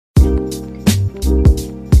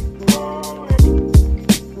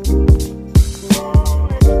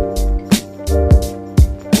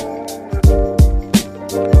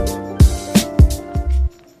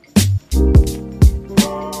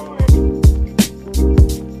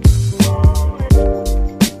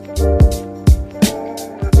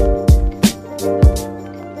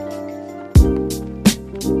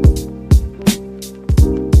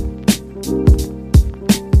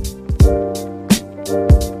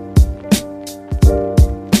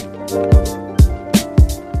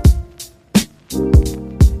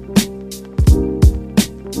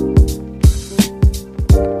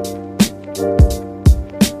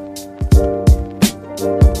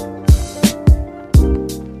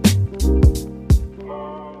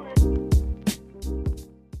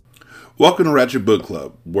Welcome to Ratchet Book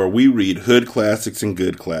Club, where we read hood classics and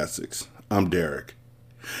good classics. I'm Derek.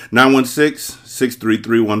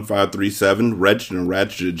 916-633-1537, Ratchet and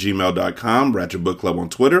Ratchet at gmail.com, Ratchet Book Club on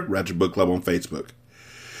Twitter, Ratchet Book Club on Facebook.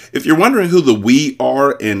 If you're wondering who the we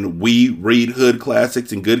are and we read hood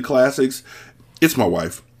classics and good classics, it's my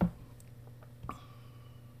wife.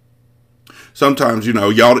 Sometimes,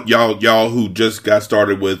 y'all who just got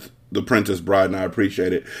started with The Princess Bride, and I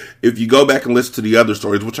appreciate it. If you go back and listen to the other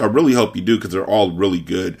stories, which I really hope you do, because they're all really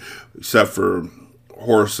good, except for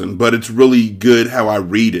Horson, but it's really good how I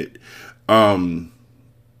read it. And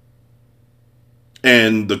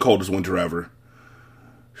The Coldest Winter Ever.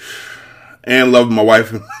 And Loving My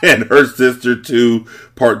Wife and Her Sister 2,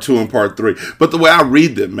 Part 2 and Part 3. But the way I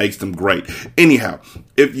read them makes them great. Anyhow,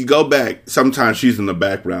 if you go back, sometimes she's in the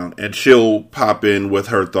background, and she'll pop in with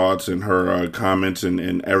her thoughts and her comments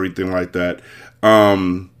and everything like that.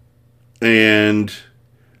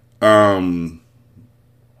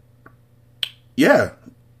 Yeah,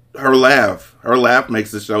 her laugh makes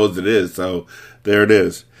the show as it is, so there it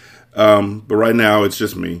is. But right now, it's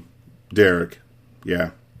just me, Derek.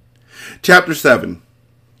 Yeah. Chapter 7,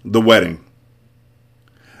 The Wedding.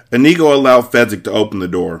 Inigo allowed Fezzik to open the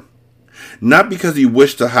door. Not because he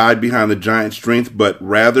wished to hide behind the giant's strength, but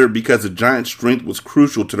rather because the giant's strength was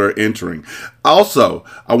crucial to their entering. Also,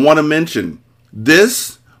 I want to mention,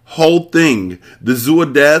 this whole thing, the Zoo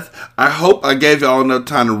of Death, I hope I gave y'all enough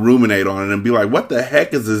time to ruminate on it and be like, what the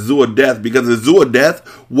heck is the Zoo of Death? Because the Zoo of Death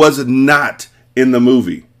was not in the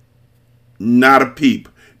movie. Not a peep.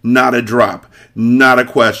 Not a drop. Not a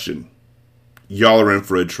question. Y'all are in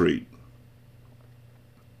for a treat.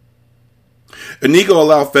 Inigo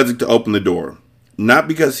allowed Fezzik to open the door, not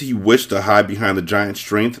because he wished to hide behind the giant's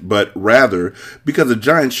strength, but rather because the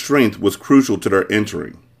giant's strength was crucial to their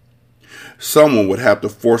entering. Someone would have to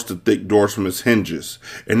force the thick doors from its hinges,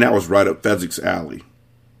 and that was right up Fezzik's alley.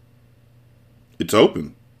 "It's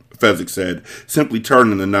open," Fezzik said, simply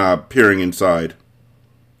turning the knob, peering inside.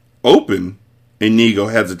 "Open?" Inigo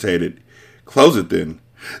hesitated. "Close it then.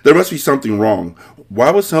 There must be something wrong.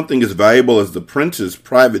 Why would something as valuable as the prince's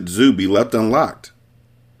private zoo be left unlocked?"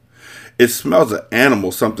 "It smells of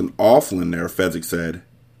animal, something awful in there," Fezzik said.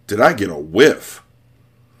 "Did I get a whiff?"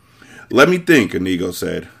 "Let me think," Inigo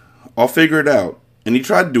said. "I'll figure it out." And he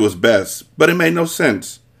tried to do his best, but it made no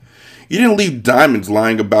sense. "You didn't leave diamonds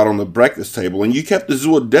lying about on the breakfast table, and you kept the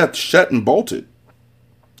Zoo of Death shut and bolted.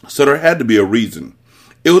 So there had to be a reason.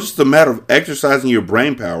 It was just a matter of exercising your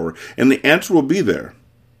brain power, and the answer will be there."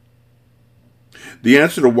 The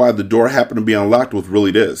answer to why the door happened to be unlocked was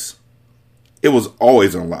really this. It was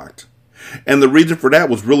always unlocked. And the reason for that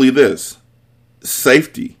was really this.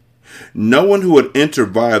 Safety. No one who had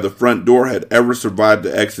entered via the front door had ever survived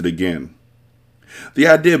the exit again. The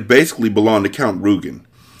idea basically belonged to Count Rugen,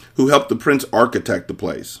 who helped the prince architect the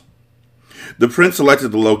place. The prince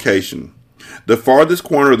selected the location, the farthest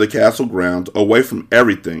corner of the castle grounds, away from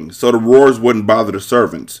everything, so the roars wouldn't bother the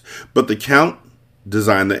servants, but the count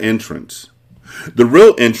designed the entrance. The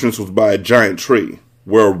real entrance was by a giant tree,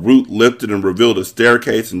 where a root lifted and revealed a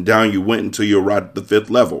staircase, and down you went until you arrived at the 5th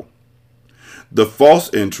level. The false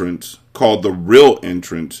entrance, called the real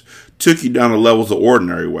entrance, took you down the levels the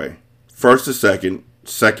ordinary way. First to second,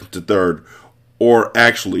 second to third, or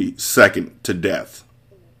actually second to death.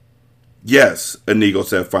 "Yes," Inigo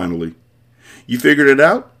said finally. "You figured it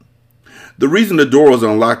out?" "The reason the door was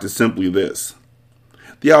unlocked is simply this.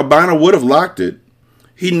 The albino would have locked it.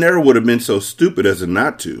 He never would have been so stupid as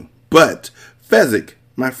not to. But, Fezzik,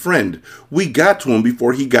 my friend, we got to him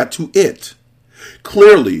before he got to it.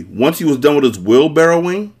 Clearly, once he was done with his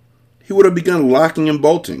wheelbarrowing, he would have begun locking and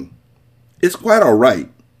bolting. It's quite all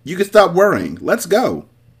right. You can stop worrying. Let's go."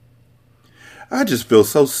 "I just feel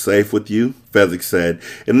so safe with you," Fezzik said,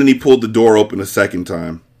 and then he pulled the door open a second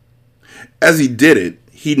time. As he did it,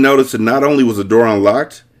 he noticed that not only was the door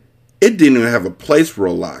unlocked, it didn't even have a place for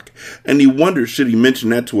a lock, and he wondered should he mention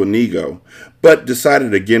that to Inigo, but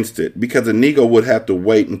decided against it, because Inigo would have to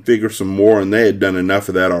wait and figure some more, and they had done enough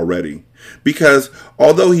of that already. Because,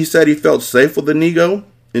 although he said he felt safe with Inigo,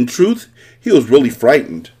 in truth, he was really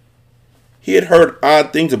frightened. He had heard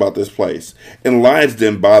odd things about this place, and lions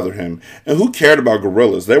didn't bother him, and who cared about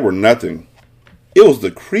gorillas? They were nothing. It was the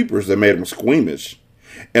creepers that made him squeamish,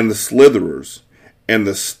 and the slitherers, and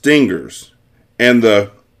the stingers, and the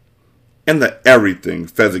everything,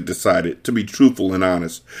 Fezzik decided, to be truthful and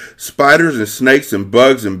honest. Spiders and snakes and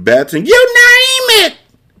bugs and bats and you name it!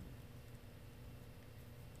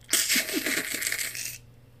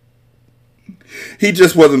 He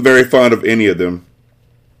just wasn't very fond of any of them.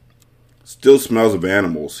 "Still smells of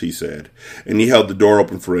animals," he said, and he held the door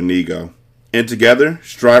open for Inigo. And together,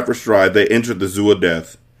 stride for stride, they entered the Zoo of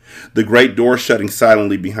Death, the great door shutting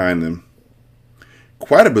silently behind them.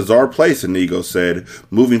 Quite a bizarre place, Inigo said,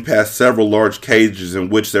 moving past several large cages in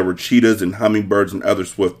which there were cheetahs and hummingbirds and other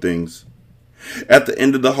swift things. At the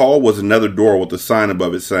end of the hall was another door with a sign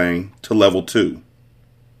above it saying, "To Level 2."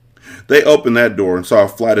 They opened that door and saw a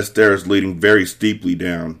flight of stairs leading very steeply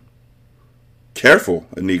down. "Careful,"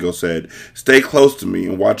 Inigo said. "Stay close to me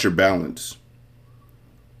and watch your balance."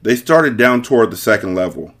 They started down toward the second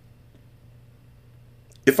level.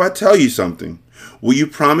 "If I tell you something, will you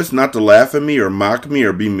promise not to laugh at me or mock me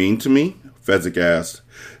or be mean to me?" Fezzik asked.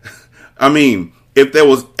 I mean, if there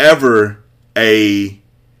was ever a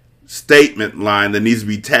statement line that needs to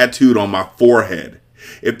be tattooed on my forehead,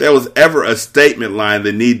 if there was ever a statement line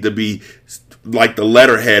that needed to be like the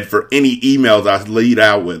letterhead for any emails I lead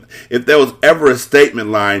out with, if there was ever a statement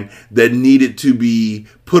line that needed to be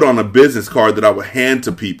put on a business card that I would hand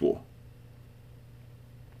to people,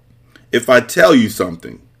 if I tell you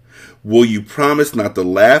something, will you promise not to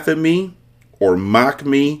laugh at me or mock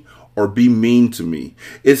me or be mean to me?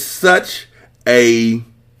 It's such a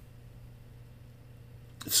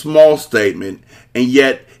small statement, and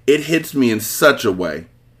yet it hits me in such a way.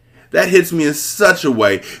 That hits me in such a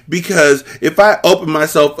way because if I open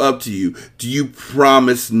myself up to you, do you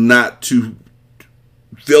promise not to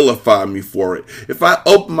vilify me for it? If I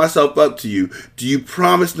open myself up to you, do you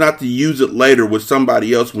promise not to use it later with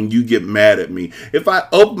somebody else when you get mad at me? If I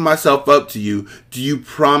open myself up to you, do you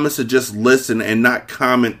promise to just listen and not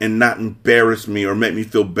comment and not embarrass me or make me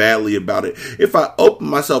feel badly about it? If I open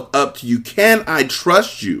myself up to you, can I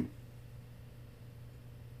trust you?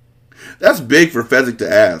 That's big for Fezzik to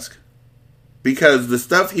ask. Because the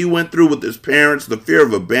stuff he went through with his parents, the fear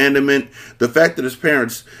of abandonment, the fact that his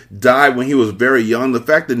parents died when he was very young, the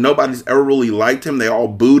fact that nobody's ever really liked him, they all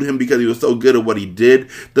booed him because he was so good at what he did,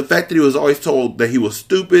 the fact that he was always told that he was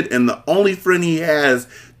stupid, and the only friend he has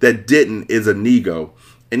that didn't is Inigo.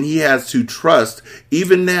 And he has to trust,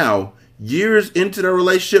 even now, years into the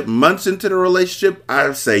relationship, months into the relationship,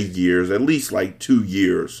 I say years, at least like 2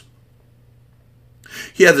 years.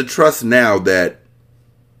 He has to trust now that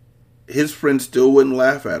his friends still wouldn't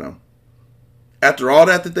laugh at him. After all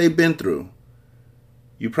that they've been through,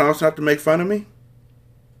 you promise not to make fun of me?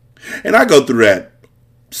 And I go through that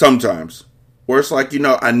sometimes, where it's like,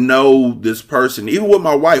 I know this person. Even with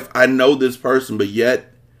my wife, I know this person, but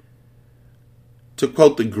yet, to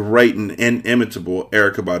quote the great and inimitable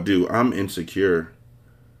Erykah Badu, I'm insecure,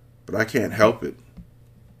 but I can't help it.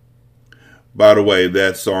 By the way,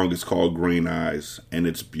 that song is called Green Eyes, and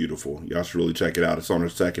it's beautiful. Y'all should really check it out. It's on her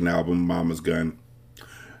second album, Mama's Gun,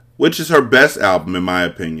 which is her best album, in my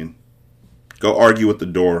opinion. Go argue with the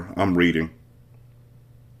door. I'm reading.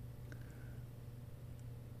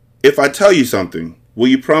 "If I tell you something, will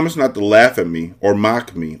you promise not to laugh at me or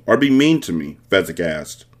mock me or be mean to me?" Fezzik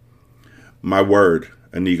asked. "My word,"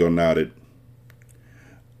 Inigo nodded.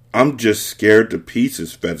 "I'm just scared to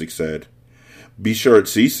pieces," Fezzik said. "Be sure it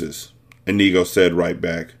ceases," Inigo said right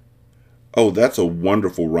back. "Oh, that's a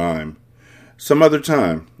wonderful rhyme. Some other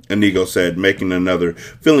time," Inigo said, making another,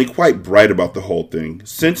 feeling quite bright about the whole thing,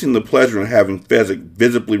 sensing the pleasure in having Fezzik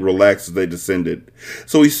visibly relax as they descended.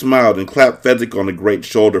 So he smiled and clapped Fezzik on the great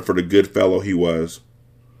shoulder for the good fellow he was.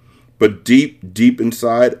 But deep, deep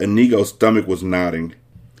inside, Inigo's stomach was nodding.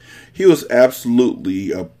 He was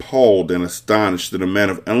absolutely appalled and astonished that a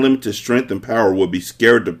man of unlimited strength and power would be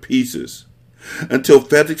scared to pieces. Until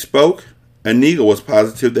Fezzik spoke, Inigo was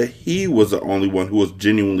positive that he was the only one who was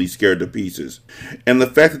genuinely scared to pieces, and the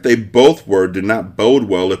fact that they both were did not bode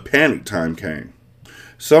well if panic time came.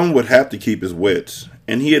 Someone would have to keep his wits,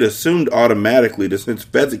 and he had assumed automatically that since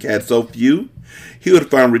Fezzik had so few, he would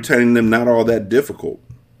find retaining them not all that difficult.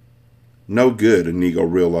 No good, Inigo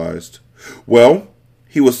realized. Well,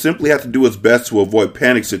 he would simply have to do his best to avoid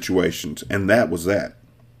panic situations, and that was that.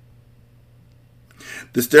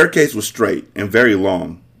 The staircase was straight and very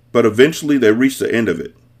long, but eventually they reached the end of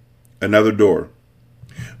it. Another door.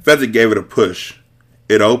 Fezzik gave it a push.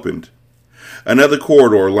 It opened. Another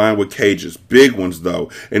corridor lined with cages, big ones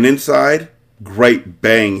though, and inside, great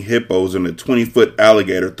baying hippos and a 20-foot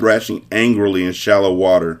alligator thrashing angrily in shallow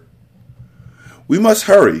water. "We must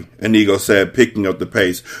hurry," Inigo said, picking up the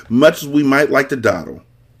pace, much as we might like to dawdle,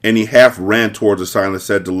 and he half ran towards a sign that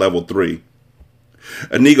said to Level 3.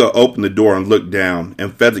 Inigo opened the door and looked down,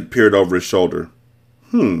 and Fezzik peered over his shoulder.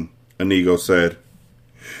 Inigo said.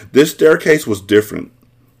 This staircase was different.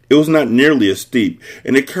 It was not nearly as steep,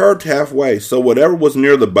 and it curved halfway, so whatever was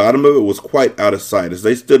near the bottom of it was quite out of sight as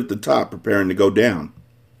they stood at the top preparing to go down.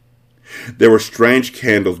 There were strange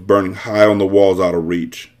candles burning high on the walls out of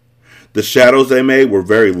reach. The shadows they made were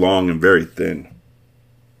very long and very thin.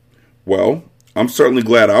 Well, I'm certainly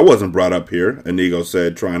glad I wasn't brought up here, Inigo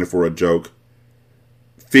said, trying for a joke.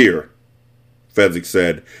 Fear, Fezzik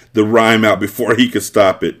said, the rhyme out before he could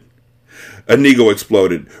stop it. Inigo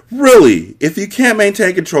exploded. Really? If you can't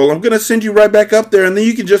maintain control, I'm going to send you right back up there and then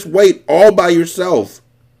you can just wait all by yourself.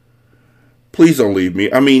 Please don't leave me.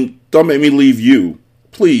 Don't make me leave you.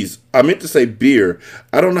 Please. I meant to say beer.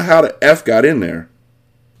 I don't know how the F got in there.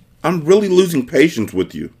 I'm really losing patience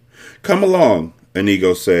with you. Come along,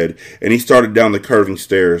 Inigo said, and he started down the curving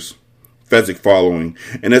stairs, Fezzik following.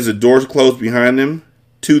 And as the doors closed behind them,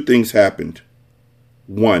 two things happened.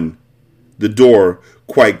 One, the door,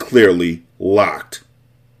 quite clearly, locked.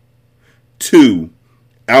 Two,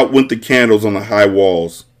 out went the candles on the high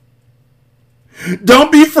walls.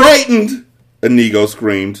 Don't be frightened, Inigo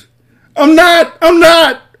screamed. I'm not,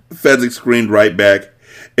 Fezzik screamed right back.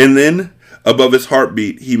 And then, above his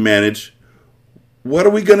heartbeat, he managed, what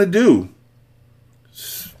are we going to do?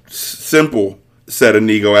 Simple, said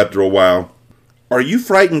Inigo after a while. Are you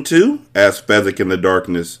frightened too? Asked Fezzik in the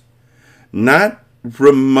darkness. Not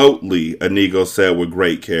remotely, Inigo said with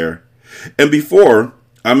great care. And before,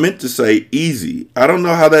 I meant to say easy. I don't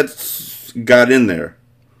know how that got in there.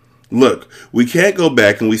 Look, we can't go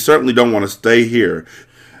back and we certainly don't want to stay here.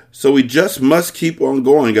 So we just must keep on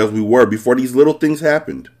going as we were before these little things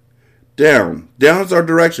happened. Down is our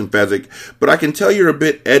direction, Fezzik, but I can tell you're a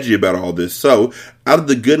bit edgy about all this, so, out of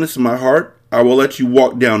the goodness of my heart, I will let you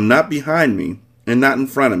walk down not behind me, and not in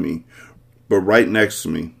front of me, but right next to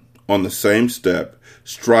me, on the same step,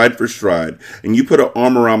 stride for stride, and you put an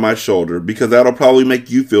arm around my shoulder, because that'll probably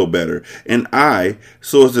make you feel better, and I,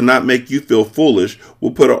 so as to not make you feel foolish,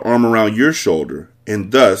 will put an arm around your shoulder,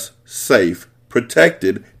 and thus, safe,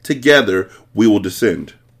 protected, together, we will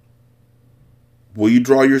descend. Will you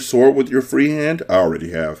draw your sword with your free hand? I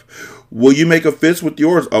already have. Will you make a fist with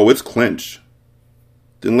yours? Oh, it's clenched.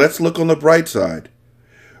 Then let's look on the bright side.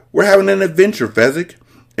 We're having an adventure, Fezzik,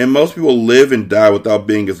 and most people live and die without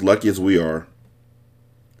being as lucky as we are.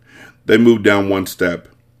 They moved down one step,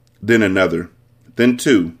 then another, then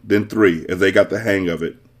two, then three, as they got the hang of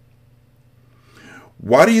it.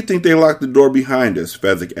 Why do you think they locked the door behind us?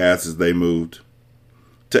 Fezzik asked as they moved.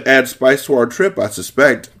 To add spice to our trip, I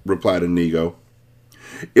suspect, replied Inigo.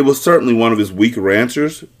 It was certainly one of his weaker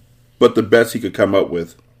answers, but the best he could come up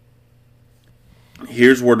with.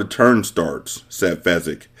 Here's where the turn starts, said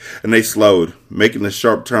Fezzik, and they slowed, making the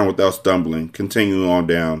sharp turn without stumbling, continuing on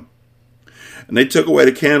down. And they took away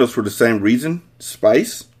the candles for the same reason?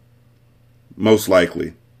 Spice? Most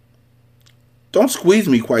likely. Don't squeeze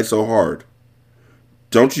me quite so hard.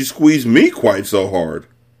 Don't you squeeze me quite so hard.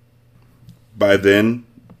 By then,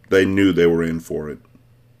 they knew they were in for it.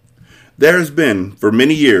 There has been, for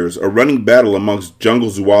many years, a running battle amongst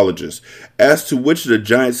jungle zoologists as to which of the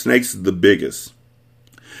giant snakes is the biggest.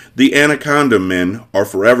 The anaconda men are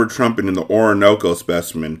forever trumpeting the Orinoco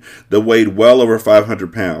specimen that weighed well over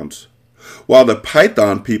 500 pounds, while the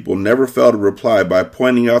python people never fail to reply by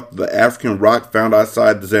pointing out that the African rock found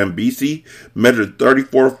outside the Zambezi measured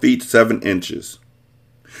 34 feet 7 inches.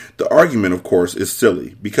 The argument, of course, is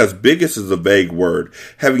silly, because biggest is a vague word,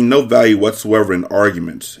 having no value whatsoever in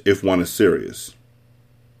arguments, if one is serious.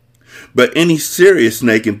 But any serious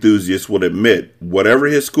snake enthusiast would admit, whatever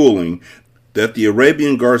his schooling, that the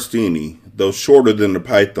Arabian Garstini, though shorter than the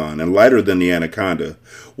python and lighter than the anaconda,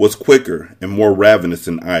 was quicker and more ravenous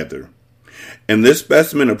than either. And this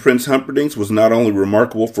specimen of Prince Humperdinck's was not only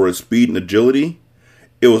remarkable for its speed and agility,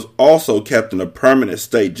 it was also kept in a permanent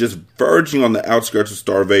state, just verging on the outskirts of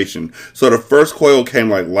starvation, so the first coil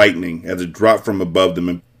came like lightning as it dropped from above them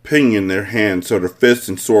and pinioned their hands so their fists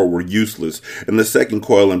and sword were useless, and the second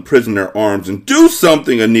coil imprisoned their arms. And do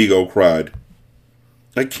something, Inigo cried.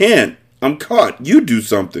 I can't. I'm caught. You do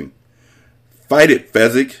something. Fight it,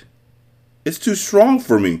 Fezzik. It's too strong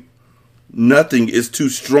for me. Nothing is too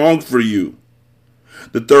strong for you.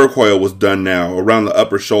 The third coil was done now, around the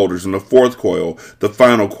upper shoulders, and the fourth coil, the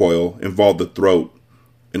final coil, involved the throat.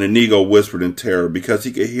 And Inigo whispered in terror, because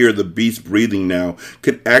he could hear the beast breathing now,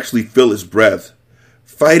 could actually feel his breath.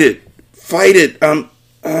 Fight it! Fight it!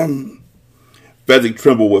 Fezzik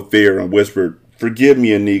trembled with fear and whispered, Forgive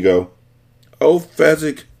me, Inigo. Oh,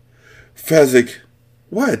 Fezzik. Fezzik.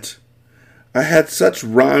 What? I had such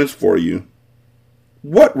rhymes for you.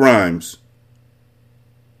 What rhymes?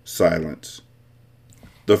 Silence.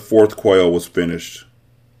 The fourth coil was finished.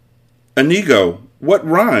 Inigo, what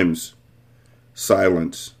rhymes?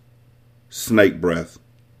 Silence. Snake breath.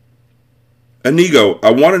 Inigo,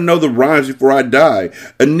 I want to know the rhymes before I die.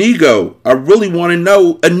 Inigo, I really want to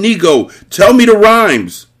know. Inigo, tell me the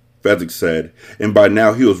rhymes. Fezzik said, and by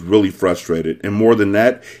now he was really frustrated, and more than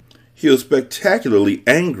that, he was spectacularly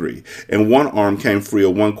angry, and one arm came free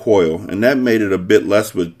of one coil, and that made it a bit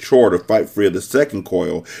less of a chore to fight free of the second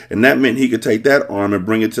coil, and that meant he could take that arm and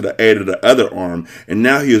bring it to the aid of the other arm, and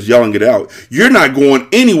now he was yelling it out, "You're not going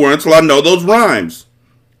anywhere until I know those rhymes!"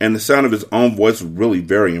 And the sound of his own voice was really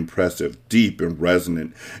very impressive, deep and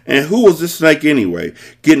resonant. And who was this snake anyway,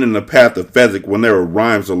 getting in the path of Fezzik when there were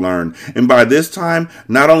rhymes to learn? And by this time,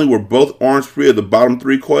 not only were both arms free of the bottom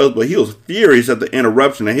three coils, but he was furious at the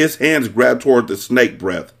interruption, and his hands grabbed toward the snake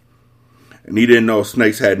breath. And he didn't know if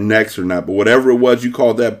snakes had necks or not, but whatever it was you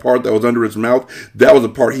called that part that was under his mouth, that was the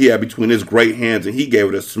part he had between his great hands, and he gave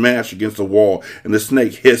it a smash against the wall, and the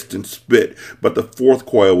snake hissed and spit, but the fourth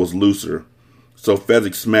coil was looser. So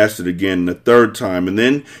Fezzik smashed it again the third time, and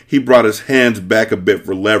then he brought his hands back a bit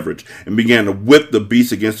for leverage and began to whip the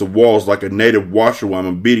beast against the walls like a native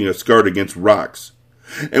washerwoman beating a skirt against rocks.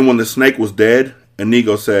 And when the snake was dead,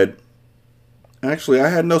 Inigo said, "Actually, I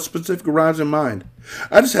had no specific rhymes in mind.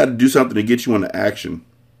 I just had to do something to get you into action."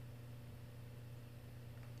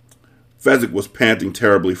 Fezzik was panting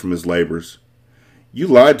terribly from his labors. "You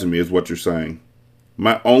lied to me is what you're saying.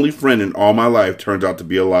 My only friend in all my life turns out to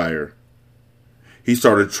be a liar." He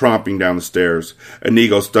started tromping down the stairs,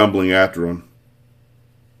 Inigo stumbling after him.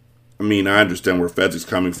 I mean, I understand where Fezzik's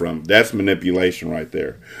coming from. That's manipulation right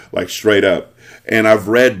there. Like, straight up. And I've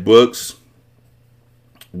read books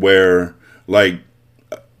where, like,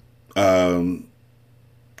 Kareem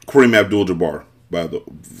Abdul-Jabbar,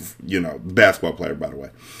 basketball player, by the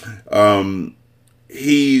way.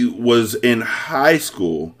 He was in high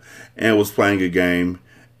school and was playing a game,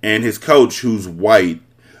 and his coach, who's white,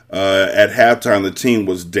 at halftime, the team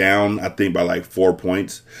was down, I think, by like 4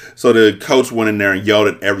 points. So the coach went in there and yelled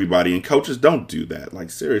at everybody. And coaches don't do that. Like,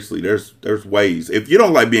 seriously, there's ways. If you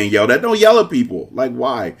don't like being yelled at, don't yell at people. Like,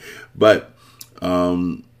 why? But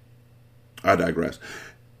I digress.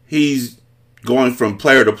 He's going from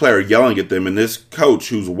player to player, yelling at them. And this coach,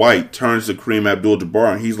 who's white, turns to Kareem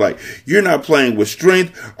Abdul-Jabbar, and he's like, "You're not playing with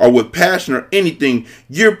strength or with passion or anything.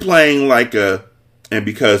 You're playing like a..." And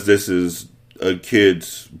because this is a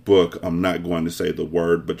kid's book, I'm not going to say the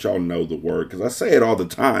word, but y'all know the word because I say it all the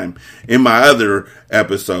time in my other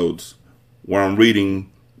episodes where I'm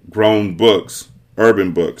reading grown books,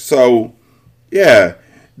 urban books. So, yeah.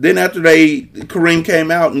 Then after Kareem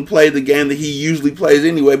came out and played the game that he usually plays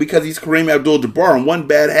anyway, because he's Kareem Abdul-Jabbar, and one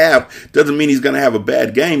bad half doesn't mean he's going to have a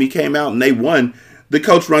bad game. He came out and they won. The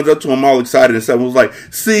coach runs up to him all excited and someone was like,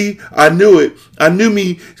 "See, I knew it. I knew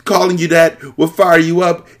me calling you that would fire you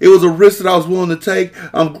up. It was a risk that I was willing to take.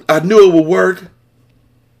 I knew it would work."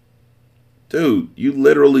 Dude, you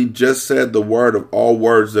literally just said the word of all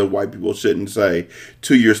words that white people shouldn't say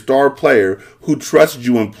to your star player who trusted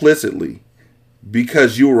you implicitly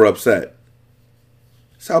because you were upset.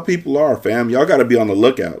 That's how people are, fam. Y'all got to be on the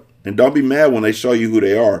lookout. And don't be mad when they show you who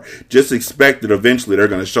they are. Just expect that eventually they're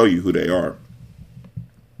going to show you who they are.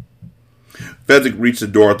 Fezzik reached the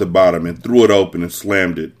door at the bottom and threw it open and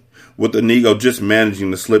slammed it, with Inigo just managing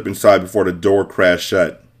to slip inside before the door crashed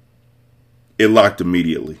shut. It locked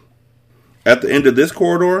immediately. At the end of this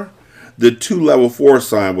corridor, the 2 level 4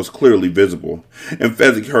 sign was clearly visible, and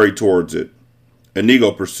Fezzik hurried towards it.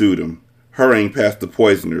 Inigo pursued him, hurrying past the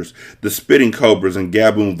poisoners, the spitting cobras and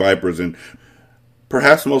gaboon vipers, and,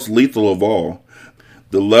 perhaps most lethal of all,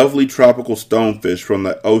 the lovely tropical stonefish from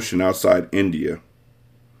the ocean outside India.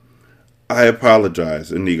 "I apologize,"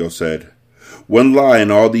 Inigo said. "One lie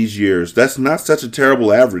in all these years. That's not such a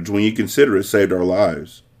terrible average when you consider it saved our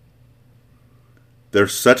lives."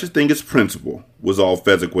 "There's such a thing as principle," was all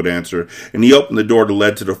Fezzik would answer, and he opened the door that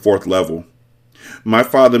led to the 4th level. "My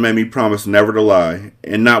father made me promise never to lie,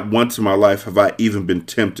 and not once in my life have I even been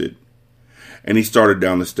tempted." And he started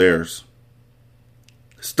down the stairs.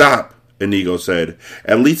 "Stop," Inigo said.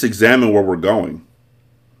 "At least examine where we're going."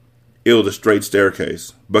 It was a straight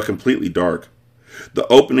staircase, but completely dark. The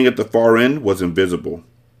opening at the far end was invisible.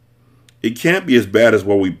 "It can't be as bad as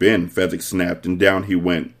where we've been," Fezzik snapped, and down he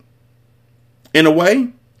went. In a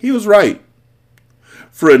way, he was right.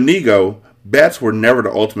 For Inigo, bats were never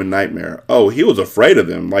the ultimate nightmare. Oh, he was afraid of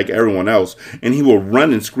them, like everyone else, and he would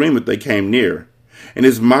run and scream if they came near. In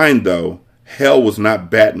his mind, though, hell was not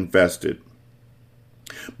bat-infested.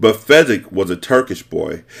 But Fezzik was a Turkish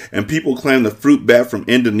boy, and people claim the fruit bat from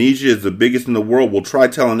Indonesia is the biggest in the world. Well, try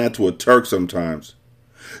telling that to a Turk sometimes.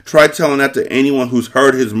 Try telling that to anyone who's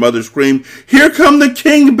heard his mother scream, "Here come the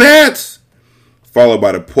king bats!" followed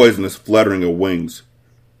by the poisonous fluttering of wings.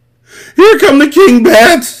 "Here come the king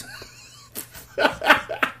bats!"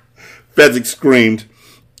 Fezzik screamed,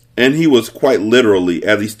 And he was quite literally,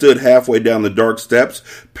 as he stood halfway down the dark steps,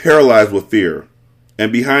 paralyzed with fear.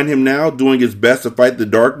 And behind him now, doing his best to fight the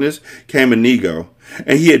darkness, came Inigo.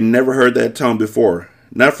 And he had never heard that tone before.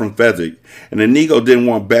 Not from Fezzik. And Inigo didn't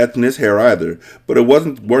want bats in his hair either. But it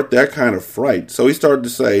wasn't worth that kind of fright. So he started to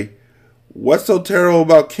say, "What's so terrible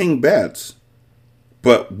about King Bats?"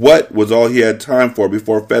 But what was all he had time for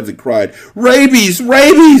before Fezzik cried, "Rabies!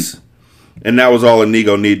 Rabies!" And that was all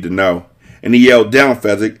Inigo needed to know. And he yelled down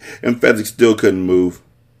Fezzik, and Fezzik still couldn't move.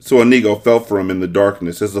 So Inigo fell for him in the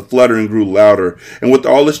darkness as the fluttering grew louder, and with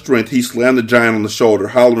all his strength he slammed the giant on the shoulder,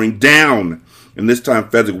 hollering, "Down!" And this time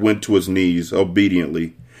Fezzik went to his knees,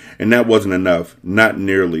 obediently. And that wasn't enough, not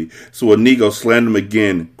nearly. So Inigo slammed him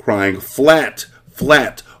again, crying, "Flat!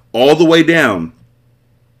 Flat! All the way down!"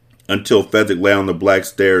 Until Fezzik lay on the black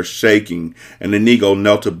stairs, shaking, and Inigo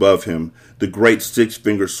knelt above him, the great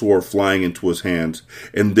six-fingered sword flying into his hands.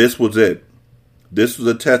 And this was it. This was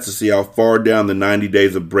a test to see how far down the 90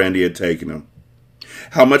 days of brandy had taken him.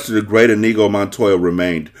 How much of the great Inigo Montoya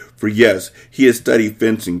remained. For yes, he had studied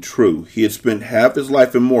fencing, true. He had spent half his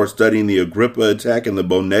life and more studying the Agrippa attack and the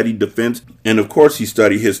Bonetti defense, and of course he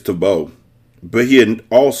studied his tableau. But he had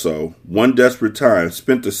also, one desperate time,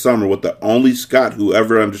 spent the summer with the only Scot who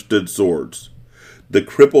ever understood swords, the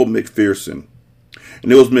crippled McPherson.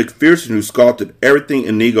 And it was McPherson who sculpted everything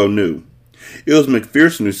Inigo knew. It was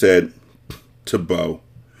McPherson who said, "Tableau.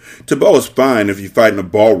 Tableau is fine if you fight in a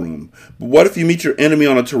ballroom, but what if you meet your enemy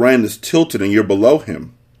on a terrain that's tilted and you're below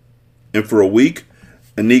him?" And for a week,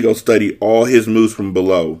 Inigo studied all his moves from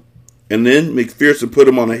below. And then McPherson put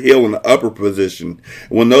him on a hill in the upper position.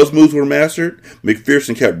 And when those moves were mastered,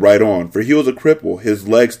 McPherson kept right on. For he was a cripple, his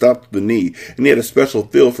leg stopped at the knee, and he had a special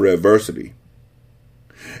feel for adversity.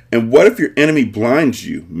 "And what if your enemy blinds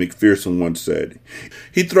you?" McPherson once said.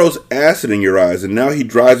 "He throws acid in your eyes, and now he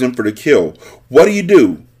drives in for the kill. What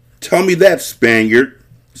do? Tell me that, Spaniard.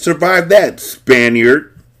 Survive that,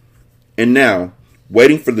 Spaniard." And now,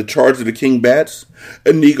 waiting for the charge of the King Bats,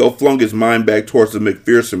 Inigo flung his mind back towards the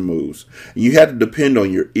McPherson moves, and you had to depend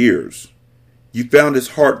on your ears. You found his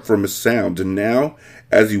heart from his sounds, and now,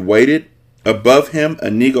 as he waited, above him,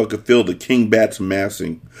 Inigo could feel the King Bats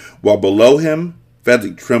massing, while below him,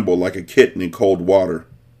 Fezzik trembled like a kitten in cold water.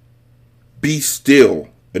 "Be still,"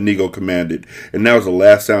 Inigo commanded, and that was the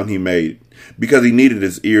last sound he made, because he needed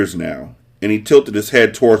his ears now. And he tilted his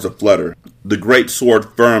head towards the flutter, the great sword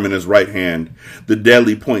firm in his right hand, the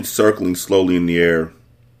deadly point circling slowly in the air.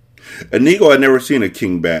 Inigo had never seen a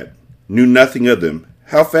king bat, knew nothing of them.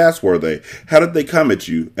 How fast were they? How did they come at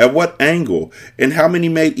you? At what angle? And how many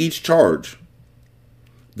made each charge?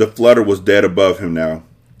 The flutter was dead above him now,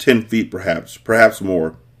 10 feet perhaps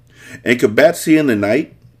more. And could bats see in the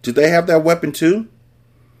night? Did they have that weapon too?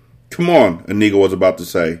 "Come on," Inigo was about to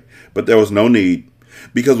say, but there was no need.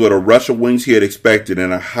 Because with a rush of wings he had expected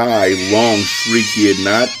and a high, long shriek he had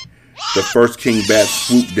not, the first king bat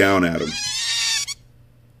swooped down at him.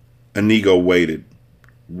 Inigo waited.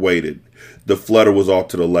 The flutter was off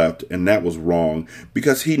to the left, and that was wrong,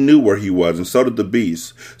 because he knew where he was, and so did the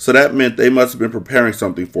beast. So that meant they must have been preparing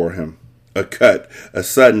something for him. A cut, a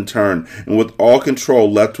sudden turn, and with all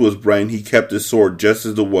control left to his brain, he kept his sword just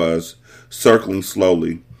as it was, circling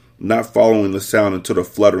slowly, not following the sound until the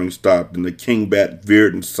fluttering stopped, and the king bat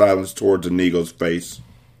veered in silence towards Inigo's face.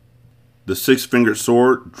 The six-fingered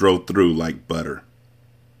sword drove through like butter.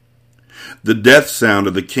 The death sound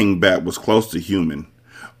of the king bat was close to human,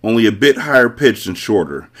 only a bit higher pitched and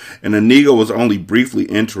shorter, and Inigo was only briefly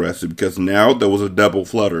interested because now there was a double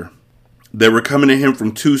flutter. They were coming at him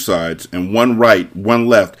from two sides, and one right, one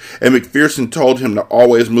left, and McPherson told him to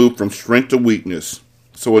always move from strength to weakness.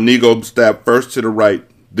 So Inigo stabbed first to the right,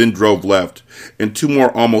 then drove left, and two more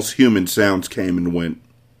almost human sounds came and went.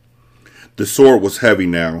 The sword was heavy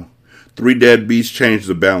now. 3 dead beasts changed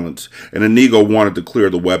the balance, and Inigo wanted to clear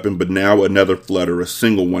the weapon, but now another flutter, a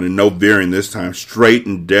single one, and no veering this time, straight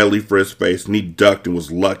and deadly for his face, and he ducked and was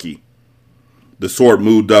lucky. The sword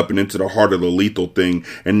moved up and into the heart of the lethal thing,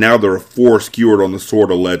 and now there were 4 skewered on the sword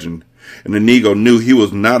of legend. And Inigo knew he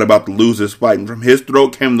was not about to lose this fight, and from his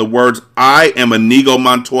throat came the words, "I am Inigo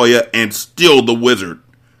Montoya, and still the wizard.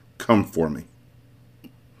 Come for me."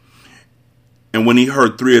 And when he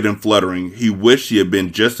heard 3 of them fluttering, he wished he had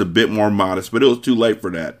been just a bit more modest, but it was too late for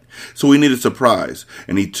that. So he needed surprise,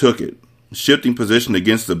 and he took it, shifting position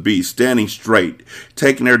against the beast, standing straight,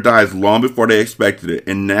 taking their dives long before they expected it,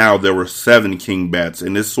 and now there were 7 king bats,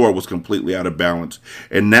 and his sword was completely out of balance,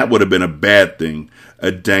 and that would have been a bad thing,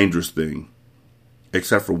 a dangerous thing,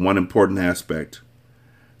 except for one important aspect.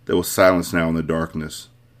 There was silence now in the darkness.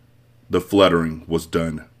 The fluttering was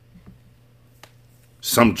done.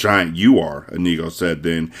 Some giant you are, Inigo said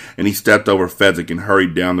then, and he stepped over Fezzik and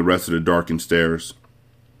hurried down the rest of the darkened stairs.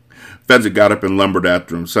 Fezzik got up and lumbered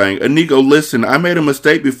after him, saying, Inigo, listen, I made a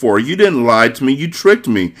mistake before. You didn't lie to me. You tricked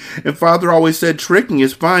me. And Father always said tricking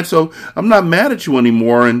is fine, so I'm not mad at you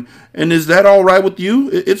anymore. And is that all right with you?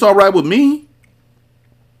 It's all right with me.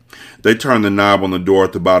 They turned the knob on the door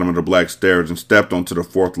at the bottom of the black stairs and stepped onto the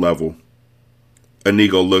 4th level.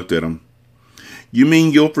 Inigo looked at him. You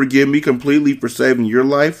mean you'll forgive me completely for saving your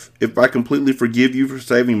life if I completely forgive you for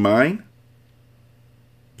saving mine?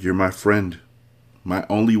 You're my friend. My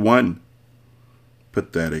only one.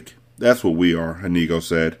 Pathetic. That's what we are, Inigo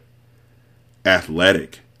said.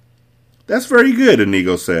 Athletic. That's very good,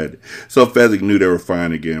 Inigo said. So Fezzik knew they were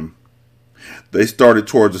fine again. They started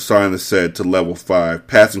towards the sign that said to level 5,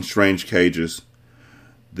 passing strange cages.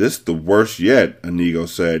 This the worst yet, Inigo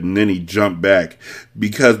said, and then he jumped back,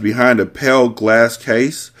 because behind a pale glass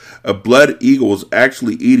case, a blood eagle was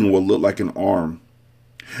actually eating what looked like an arm.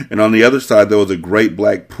 And on the other side there was a great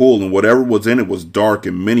black pool, and whatever was in it was dark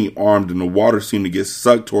and many-armed, and the water seemed to get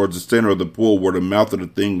sucked towards the center of the pool where the mouth of the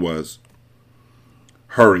thing was.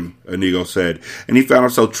 Hurry, Inigo said, and he found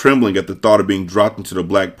himself trembling at the thought of being dropped into the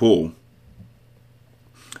black pool.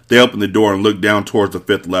 They opened the door and looked down towards the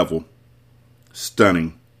 5th level.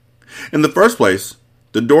 Stunning. In the first place,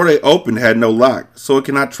 the door they opened had no lock, so it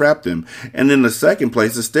cannot trap them. And in the second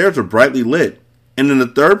place, the stairs were brightly lit. And in the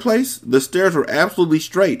third place, the stairs were absolutely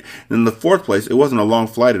straight. And in the 4th place, it wasn't a long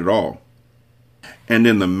flight at all. And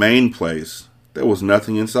in the main place, there was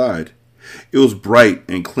nothing inside. It was bright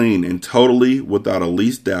and clean and totally, without a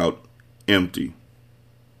least doubt, empty.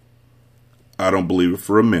 I don't believe it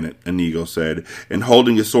for a minute, Inigo said, and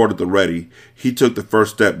holding his sword at the ready, he took the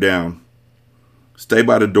first step down. Stay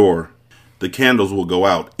by the door. The candles will go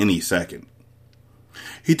out any second.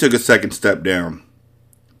 He took a second step down.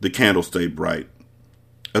 The candle stayed bright.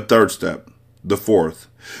 A third step. The 4th.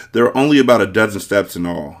 There were only about a dozen steps in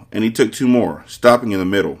all, and he took 2 more, stopping in the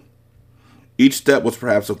middle. Each step was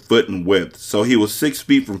perhaps a foot in width, so he was 6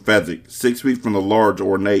 feet from Fezzik, 6 feet from the large,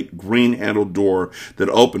 ornate, green-handled door that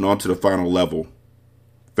opened onto the final level.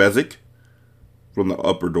 Fezzik? From the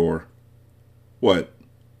upper door. What?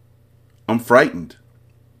 I'm frightened.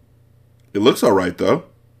 It looks all right, though.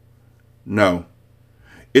 No.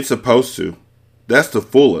 It's supposed to. That's to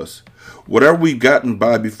fool us. Whatever we've gotten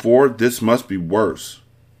by before, this must be worse.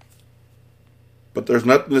 But there's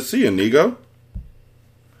nothing to see, Inigo.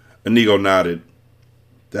 Inigo nodded.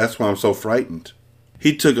 That's why I'm so frightened.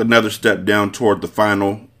 He took another step down toward the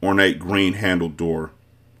final, ornate, green-handled door.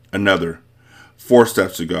 Another. 4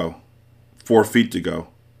 steps to go. 4 feet to go.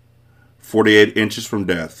 48 inches from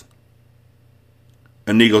death.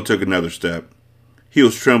 Inigo took another step. He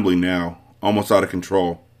was trembling now, almost out of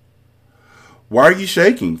control. Why are you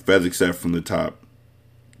shaking? Fezzik said from the top.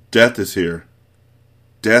 Death is here.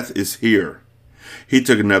 Death is here. He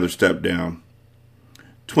took another step down.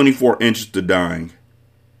 24 inches to dying.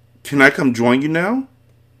 Can I come join you now?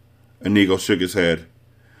 Inigo shook his head.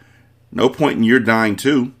 No point in your dying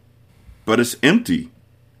too. But it's empty.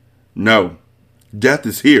 No. Death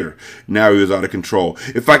is here. Now he was out of control.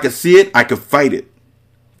 If I could see it, I could fight it.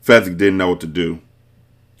 Fezzik didn't know what to do.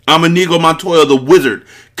 I'm Inigo Montoya the wizard.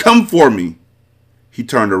 Come for me. He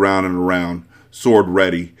turned around and around, sword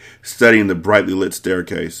ready, studying the brightly lit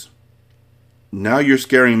staircase. Now you're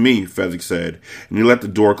scaring me, Fezzik said, and he let the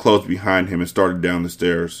door close behind him and started down the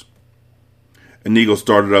stairs. Inigo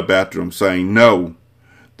started up after him, saying, No.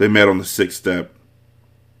 They met on the 6th step.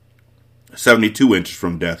 72 inches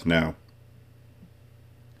from death now.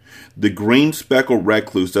 The green speckled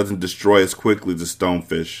recluse doesn't destroy as quickly as a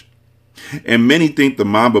stonefish. And many think the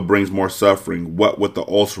mamba brings more suffering, what with the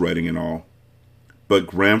ulcerating and all. But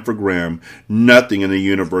gram for gram, nothing in the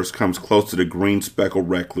universe comes close to the green speckled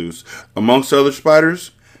recluse. Amongst other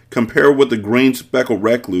spiders, compared with the green speckled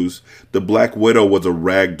recluse, the Black Widow was a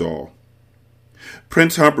rag doll.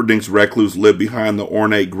 Prince Humperdinck's recluse lived behind the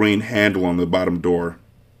ornate green handle on the bottom door.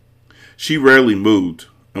 She rarely moved,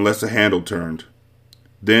 unless the handle turned.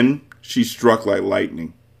 Then she struck like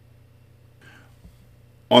lightning.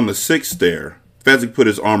 On the 6th stair, Fezzik put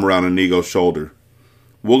his arm around Inigo's shoulder.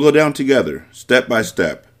 We'll go down together, step by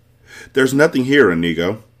step. There's nothing here,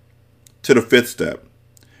 Inigo. To the 5th step.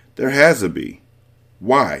 There has to be.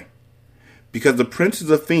 Why? Because the prince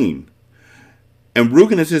is a fiend, and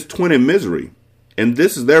Rugen is his twin in misery, and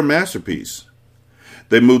this is their masterpiece.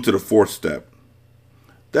 They moved to the 4th step.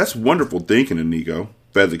 That's wonderful thinking, Inigo,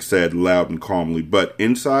 Fezzik said loud and calmly, but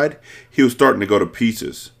inside, he was starting to go to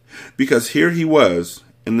pieces. Because here he was,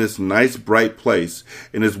 in this nice bright place,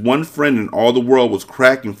 and his one friend in all the world was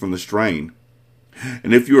cracking from the strain.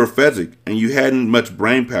 And if you were Fezzik and you hadn't much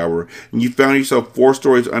brain power and you found yourself 4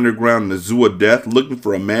 stories underground in the Zoo of Death looking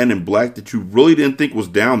for a man in black that you really didn't think was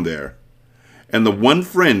down there, and the one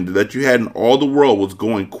friend that you had in all the world was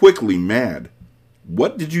going quickly mad,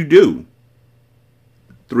 what did you do?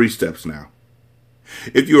 3 steps now.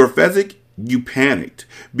 If you were Fezzik, you panicked,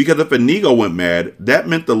 because if Inigo went mad, that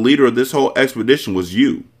meant the leader of this whole expedition was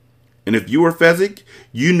you. And if you were Fezzik,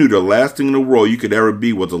 you knew the last thing in the world you could ever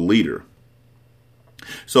be was a leader.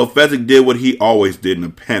 So Fezzik did what he always did in a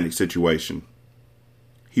panic situation.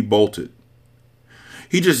 He bolted.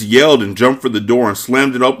 He just yelled and jumped for the door and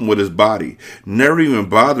slammed it open with his body, never even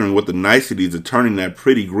bothering with the niceties of turning that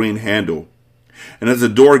pretty green handle. And as the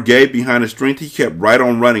door gave behind his strength, he kept right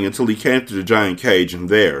on running until he came to the giant cage, and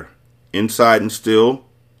there, inside and still,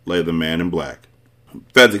 lay the man in black.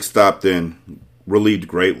 Fezzik stopped in, relieved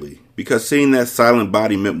greatly, because seeing that silent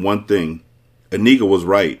body meant one thing. Inigo was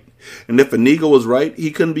right. And if Inigo was right,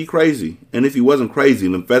 he couldn't be crazy. And if he wasn't crazy,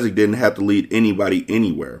 then Fezzik didn't have to lead anybody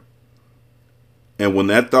anywhere. And when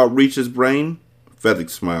that thought reached his brain, Fezzik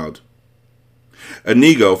smiled.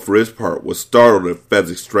 Inigo, for his part, was startled at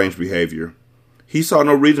Fezzik's strange behavior. He saw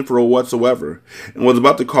no reason for it whatsoever, and was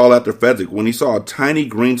about to call after Fezzik when he saw a tiny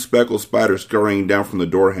green speckled spider scurrying down from the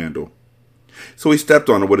door handle. So he stepped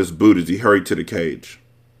on it with his boot as he hurried to the cage.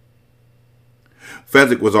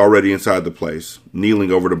 Fezzik was already inside the place,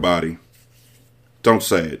 kneeling over the body. "Don't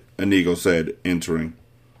say it," Inigo said, entering.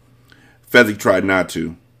 Fezzik tried not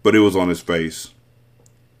to, but it was on his face.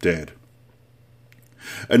 Dead.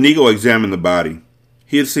 Inigo examined the body.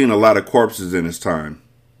 He had seen a lot of corpses in his time.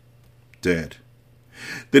 Dead.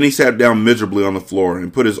 Then he sat down miserably on the floor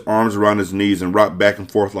and put his arms around his knees and rocked back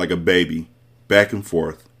and forth like a baby. Back and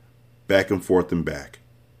forth. Back and forth and back.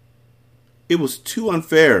 It was too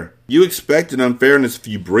unfair. You expected unfairness if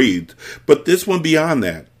you breathed, but this went beyond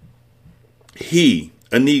that. He,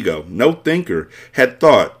 Inigo, no thinker, had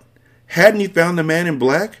thought, hadn't he found the man in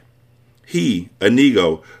black? He,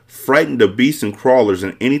 Inigo, frightened of beasts and crawlers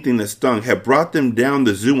and anything that stung, had brought them down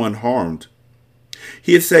the zoo unharmed.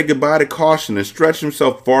 He had said goodbye to caution and stretched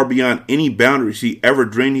himself far beyond any boundaries he ever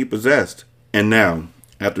dreamed he possessed. And now,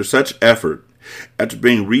 after such effort, after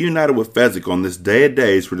being reunited with Fezzik on this day of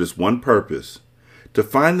days for this one purpose, to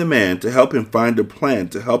find the man to help him find a plan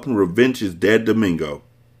to help him revenge his dead Domingo,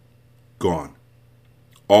 gone.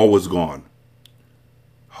 All was gone.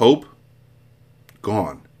 Hope,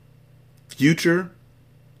 gone. Future,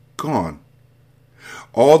 gone.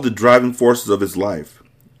 All the driving forces of his life,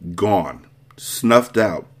 gone. Snuffed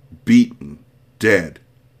out, beaten, dead.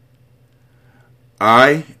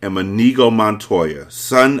 I am Inigo Montoya,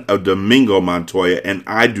 son of Domingo Montoya, and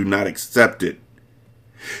I do not accept it.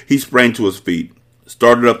 He sprang to his feet,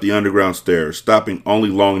 started up the underground stairs, stopping only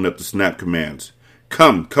long enough to snap commands.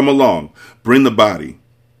 Come along, bring the body.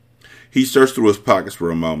 He searched through his pockets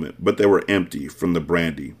for a moment, but they were empty from the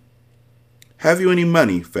brandy. Have you any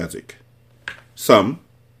money, Fezzik? Some.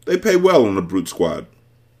 They pay well on the brute squad.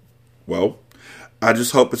 Well, I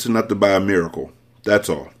just hope it's enough to buy a miracle. That's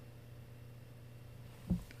all.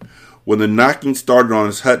 When the knocking started on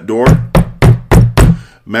his hut door,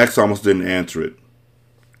 Max almost didn't answer it.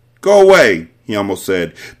 Go away, he almost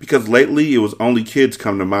said, because lately it was only kids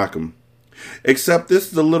come to mock him. Except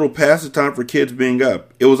this is a little past the time for kids being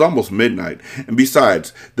up. It was almost midnight, and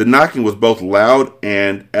besides, the knocking was both loud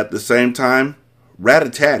and, at the same time,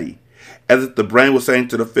 rat-a-tatty, as if the brain was saying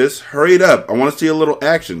to the fist, hurry it up, I want to see a little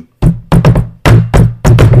action.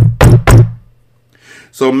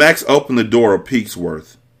 So Max opened the door a peek's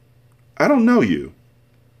worth. I don't know you.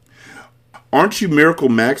 Aren't you Miracle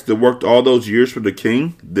Max that worked all those years for the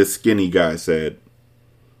king? This skinny guy said.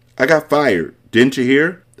 I got fired. Didn't you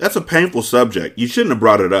hear? That's a painful subject. You shouldn't have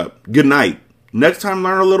brought it up. Good night. Next time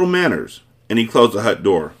learn a little manners. And he closed the hut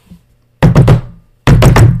door.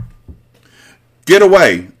 Get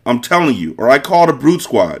away, I'm telling you, or I call the brute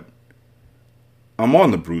squad. I'm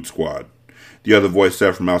on the brute squad, the other voice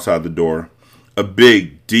said from outside the door. A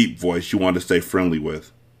big, deep voice you want to stay friendly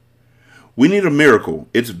with. We need a miracle.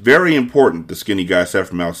 It's very important, the skinny guy said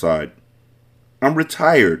from outside. I'm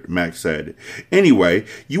retired, Max said. Anyway,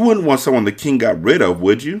 you wouldn't want someone the king got rid of,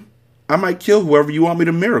 would you? I might kill whoever you want me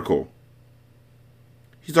to miracle.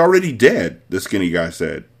 He's already dead, the skinny guy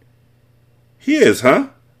said. He is, huh?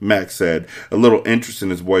 Max said, a little interest in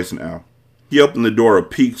his voice now. He opened the door a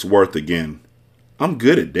peek's worth again. I'm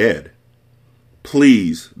good at dead.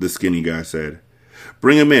 Please, the skinny guy said.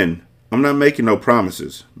 Bring him in. I'm not making no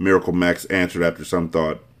promises, Miracle Max answered after some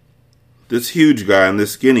thought. This huge guy and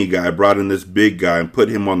this skinny guy brought in this big guy and put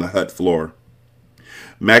him on the hut floor.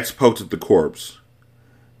 Max poked at the corpse.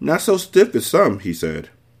 Not so stiff as some, he said.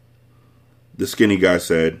 The skinny guy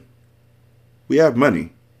said. We have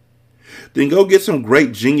money. Then go get some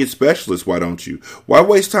great genius specialists, why don't you? Why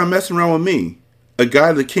waste time messing around with me? A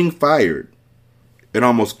guy the king fired. It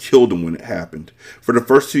almost killed him when it happened. For the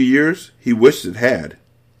first 2 years, he wished it had.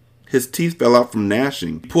 His teeth fell out from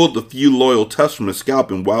gnashing. He pulled the few loyal tufts from his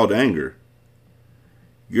scalp in wild anger.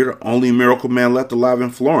 You're the only miracle man left alive in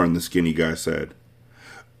Florin, the skinny guy said.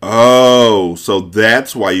 Oh, so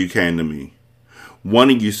that's why you came to me. One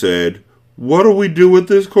of you said, what do we do with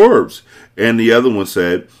this corpse? And the other one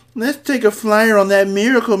said, let's take a flyer on that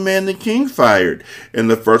miracle man the king fired. And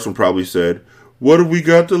the first one probably said, what have we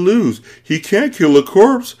got to lose? He can't kill a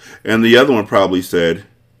corpse. And the other one probably said,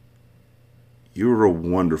 you're a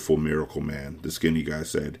wonderful miracle man, the skinny guy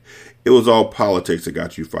said. It was all politics that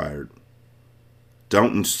got you fired.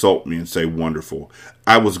 Don't insult me and say wonderful.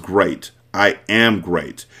 I was great. I am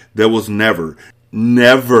great. There was never,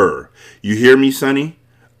 you hear me, Sonny?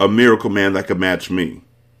 A miracle man that could match me.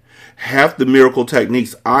 Half the miracle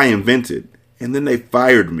techniques I invented, and then they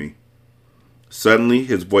fired me. Suddenly,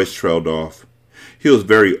 his voice trailed off. He was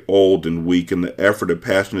very old and weak, and the effort of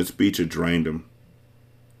passionate speech had drained him.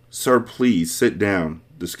 Sir, please, sit down,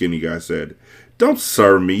 the skinny guy said. Don't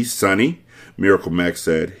sir me, Sonny, Miracle Max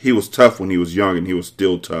said. He was tough when he was young, and he was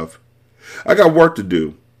still tough. I got work to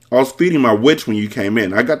do. I was feeding my witch when you came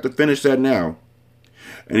in. I got to finish that now.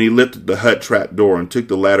 And he lifted the hut trap door and took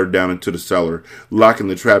the ladder down into the cellar, locking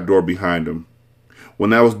the trap door behind him. When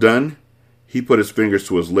that was done, he put his fingers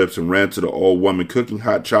to his lips and ran to the old woman cooking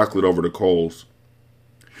hot chocolate over the coals.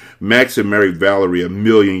 Max had married Valerie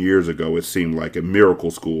 1,000,000 years ago, it seemed like, at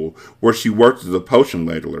Miracle School, where she worked as a potion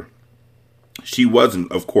ladler. She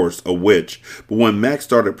wasn't, of course, a witch, but when Max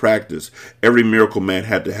started practice, every miracle man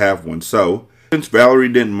had to have one. So, since Valerie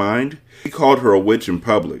didn't mind, he called her a witch in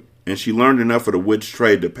public, and she learned enough of the witch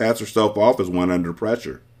trade to pass herself off as one under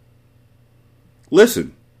pressure.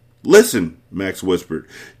 Listen, Max whispered,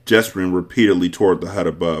 gesturing repeatedly toward the hut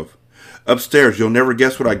above. Upstairs, you'll never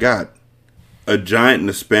guess what I got. A giant and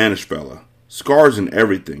a Spanish fella. Scars and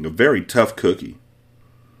everything. A very tough cookie.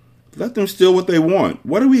 Let them steal what they want.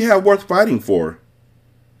 What do we have worth fighting for?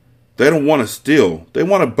 They don't want to steal. They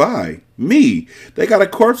want to buy. Me. They got a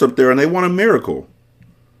corpse up there and they want a miracle.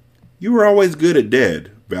 You were always good at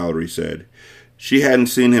dead, Valerie said. She hadn't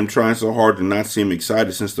seen him trying so hard to not seem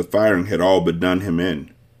excited since the firing had all but done him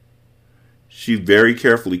in. She very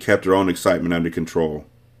carefully kept her own excitement under control.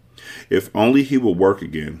 If only he would work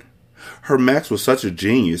again. Her Max was such a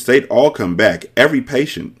genius. They'd all come back, every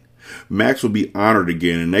patient. Max would be honored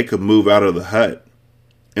again, and they could move out of the hut.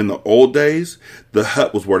 In the old days, the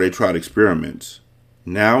hut was where they tried experiments.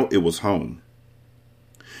 Now it was home.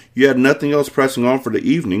 You had nothing else pressing on for the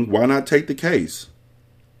evening. Why not take the case?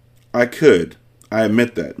 I could. I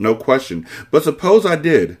admit that, no question. But suppose I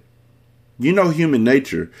did. You know human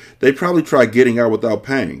nature. They'd probably try getting out without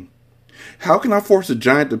paying. How can I force a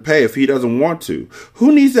giant to pay if he doesn't want to?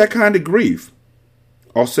 Who needs that kind of grief?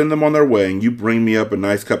 I'll send them on their way and you bring me up a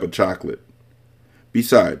nice cup of chocolate.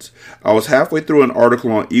 Besides, I was halfway through an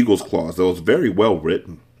article on Eagle's Claws that was very well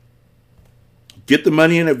written. Get the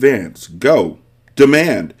money in advance. Go.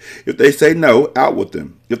 Demand. If they say no, out with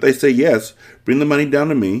them. If they say yes, bring the money down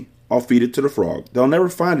to me. I'll feed it to the frog. They'll never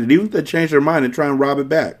find it, even if they change their mind and try and rob it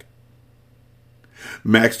back.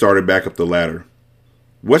 Max started back up the ladder.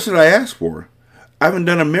 What should I ask for? I haven't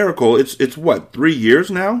done a miracle. It's what, 3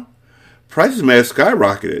 years now? Prices may have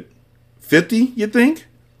skyrocketed. 50, you think?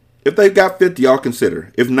 If they've got 50, I'll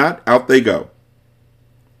consider. If not, out they go.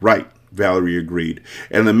 Right, Valerie agreed.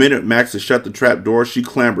 And the minute Max had shut the trap door, she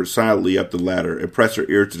clambered silently up the ladder and pressed her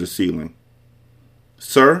ear to the ceiling.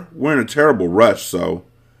 Sir, we're in a terrible rush, so...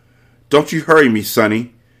 Don't you hurry me,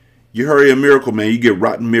 Sonny. You hurry a miracle man, you get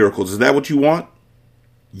rotten miracles. Is that what you want?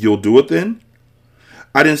 You'll do it then?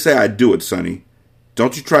 I didn't say I'd do it, Sonny.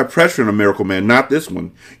 Don't you try pressuring a miracle man, not this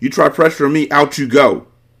one. You try pressuring me, out you go.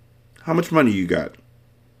 How much money you got?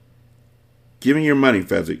 Give me your money,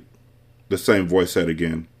 Fezzik, the same voice said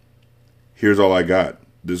again. Here's all I got,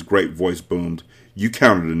 this great voice boomed. You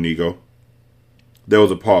counted, Inigo. There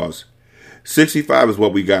was a pause. 65 is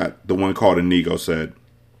what we got, the one called Inigo said.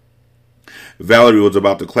 Valerie was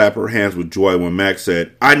about to clap her hands with joy when Max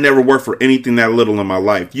said, I never worked for anything that little in my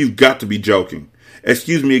life. You've got to be joking.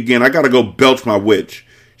 Excuse me again, I gotta go belch my witch.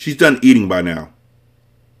 She's done eating by now.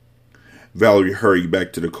 Valerie hurried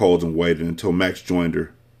back to the coals and waited until Max joined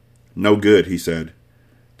her. No good, he said.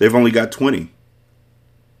 They've only got 20.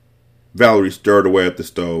 Valerie stirred away at the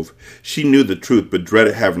stove. She knew the truth but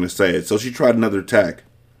dreaded having to say it, so she tried another tack.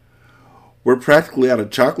 We're practically out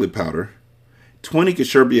of chocolate powder. 20 could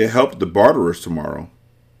sure be a help to the barterers tomorrow.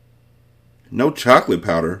 No chocolate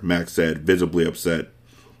powder, Max said, visibly upset.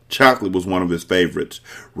 Chocolate was one of his favorites,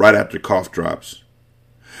 right after cough drops.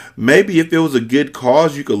 Maybe if it was a good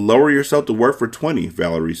cause, you could lower yourself to work for 20,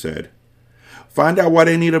 Valerie said. Find out why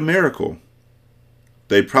they need a miracle.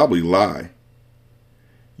 They'd probably lie.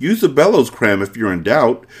 Use the bellows cram if you're in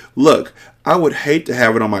doubt. Look, I would hate to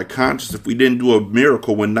have it on my conscience if we didn't do a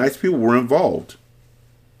miracle when nice people were involved.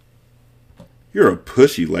 You're a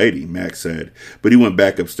pushy lady, Max said, but he went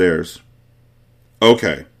back upstairs.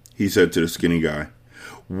 Okay, he said to the skinny guy.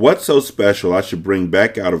 What's so special I should bring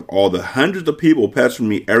back out of all the hundreds of people pestering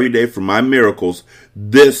me every day for my miracles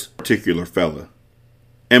this particular fella?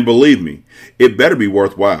 And believe me, it better be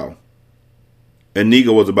worthwhile.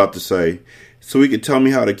 Inigo was about to say, so he could tell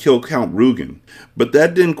me how to kill Count Rugen, but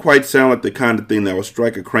that didn't quite sound like the kind of thing that would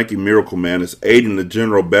strike a cranky miracle man as aiding the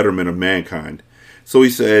general betterment of mankind. So he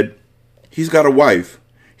said, he's got a wife.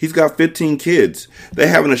 He's got 15 kids. They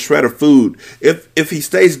haven't a shred of food. If he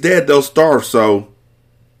stays dead, they'll starve, so...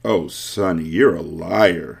 Oh, Sonny, you're a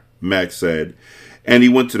liar, Max said, and he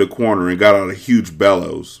went to the corner and got out a huge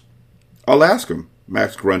bellows. I'll ask him,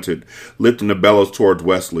 Max grunted, lifting the bellows towards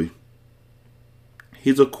Wesley.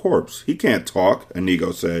 He's a corpse. He can't talk,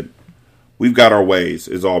 Inigo said. We've got our ways,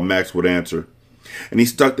 is all Max would answer. And he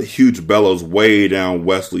stuck the huge bellows way down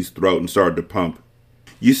Wesley's throat and started to pump.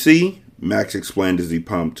 You see, Max explained as he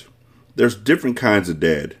pumped, there's different kinds of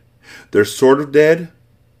dead. There's sort of dead,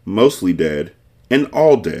 mostly dead, and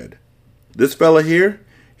all dead. This fella here,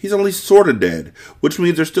 he's only sort of dead, which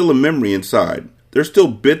means there's still a memory inside. There's still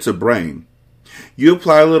bits of brain. You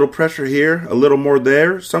apply a little pressure here, a little more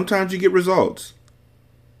there, sometimes you get results.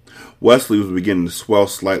 Wesley was beginning to swell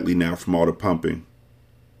slightly now from all the pumping.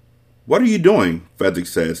 What are you doing? Fezzik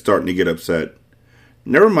said, starting to get upset.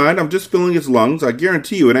 Never mind, I'm just filling his lungs. I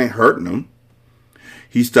guarantee you it ain't hurting him.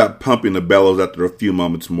 He stopped pumping the bellows after a few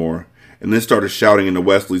moments more, and then started shouting into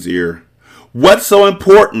Wesley's ear. What's so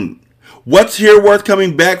important? What's here worth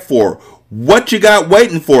coming back for? What you got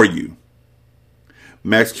waiting for you?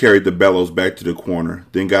 Max carried the bellows back to the corner,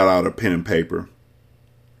 then got out a pen and paper.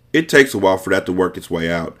 It takes a while for that to work its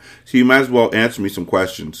way out, so you might as well answer me some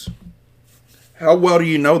questions. How well do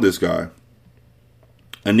you know this guy?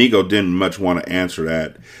 Inigo didn't much want to answer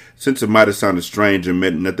that, since it might have sounded strange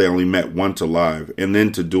admitting that they only met once alive, and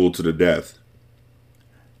then to duel to the death.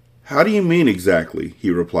 How do you mean exactly?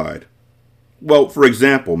 He replied. Well, for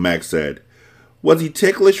example, Max said, was he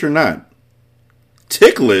ticklish or not?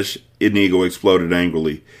 Ticklish? Inigo exploded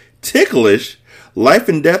angrily. Ticklish? Life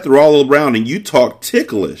and death are all around and you talk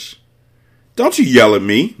ticklish. Don't you yell at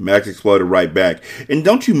me, Max exploded right back, and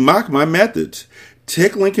don't you mock my methods.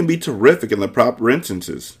 Tickling can be terrific in the proper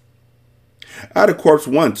instances. I had a corpse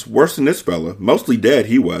once, worse than this fella, mostly dead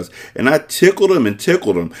he was, and I tickled him and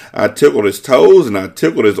tickled him. I tickled his toes, and I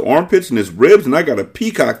tickled his armpits and his ribs, and I got a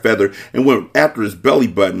peacock feather and went after his belly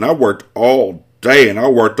button. I worked all day, and I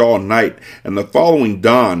worked all night, and the following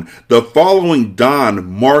dawn,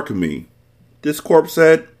 mark me. This corpse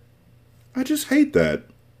said, I just hate that.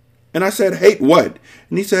 And I said, hate what?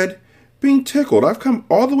 And he said, being tickled. I've come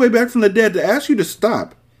all the way back from the dead to ask you to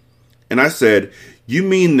stop. And I said, you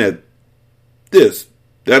mean that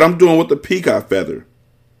I'm doing with the peacock feather,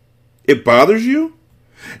 it bothers you?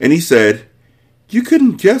 And he said, you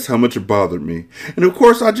couldn't guess how much it bothered me. And of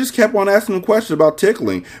course, I just kept on asking him questions about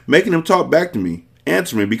tickling, making him talk back to me,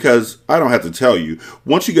 answer me, because I don't have to tell you,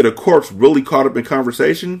 once you get a corpse really caught up in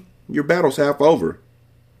conversation, your battle's half over.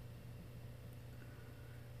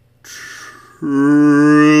 True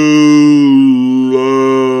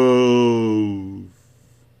love.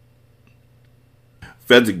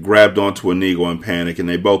 Fezzik grabbed onto Inigo in panic, and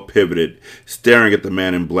they both pivoted, staring at the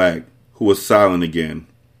man in black, who was silent again.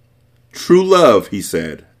 True love, he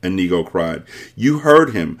said, Inigo cried. You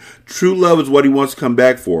heard him. True love is what he wants to come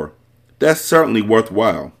back for. That's certainly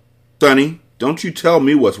worthwhile. Sonny, don't you tell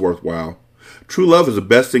me what's worthwhile. True love is the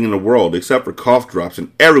best thing in the world, except for cough drops,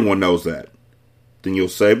 and everyone knows that. Then you'll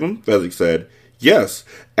save him? Fezzik said. Yes,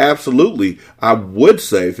 absolutely, I would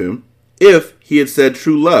save him if he had said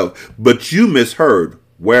true love, but you misheard,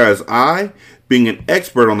 whereas I, being an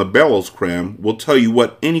expert on the bellows cram, will tell you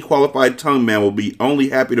what any qualified tongue man will be only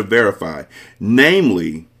happy to verify,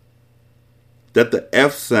 namely, that the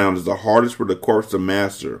F sound is the hardest for the corpse to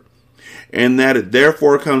master, and that it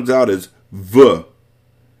therefore comes out as V.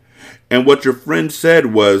 And what your friend said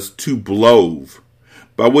was to blove,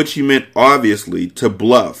 by which he meant, obviously, to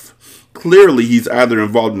bluff. Clearly, he's either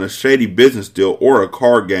involved in a shady business deal or a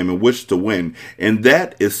card game in which to win, and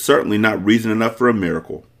that is certainly not reason enough for a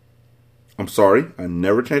miracle. I'm sorry, I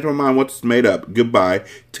never changed my mind once it's made up. Goodbye.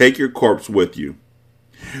 Take your corpse with you.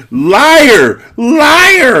 Liar!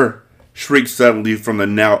 Liar! shrieked suddenly from the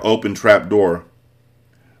now open trap door.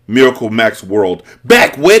 Miracle Max whirled.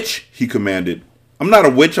 "Back, witch!" he commanded. "I'm not a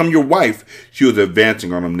witch, I'm your wife." She was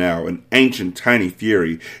advancing on him now, an ancient, tiny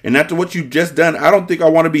fury. "And after what you've just done, I don't think I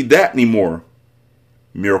want to be that anymore."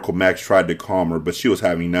 Miracle Max tried to calm her, but she was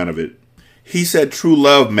having none of it. "He said true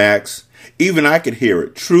love, Max. Even I could hear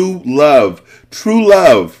it. True love. True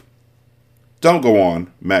love." "Don't go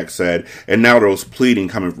on," Max said, and now there was pleading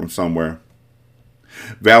coming from somewhere.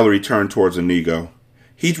 Valerie turned towards Inigo.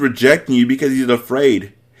 "He's rejecting you because he's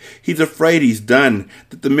afraid. He's afraid he's done,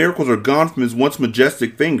 that the miracles are gone from his once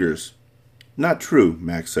majestic fingers." "Not true,"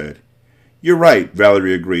 Max said. "You're right,"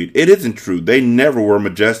 Valerie agreed. "It isn't true. They never were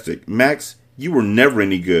majestic. Max, you were never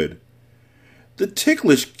any good." "The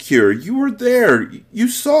ticklish cure. You were there. You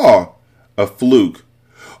saw." "A fluke.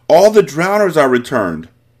 All the drowners are returned."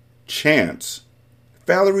 "Chance."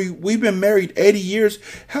 "Valerie, we've been married 80 years.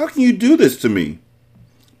 How can you do this to me?"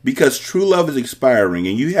 "Because true love is expiring,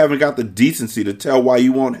 and you haven't got the decency to tell why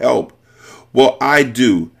you won't help." "Well, I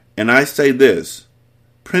do, and I say this.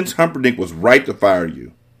 Prince Humperdinck was right to fire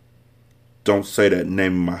you." "Don't say that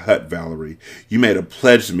name in my hut, Valerie. You made a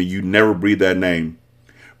pledge to me you'd never breathe that name."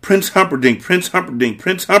 "Prince Humperdinck, Prince Humperdinck,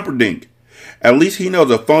 Prince Humperdinck. At least he knows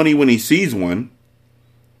a phony when he sees one."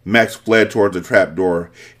 Max fled towards the trap door,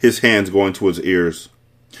 his hands going to his ears.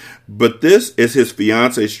 "But this is his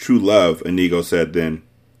fiancée's true love," Inigo said then.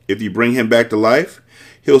 "If you bring him back to life,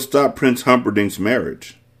 he'll stop Prince Humperdinck's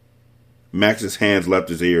marriage." Max's hands left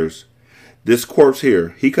his ears. "This corpse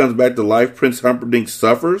here, he comes back to life, Prince Humperdinck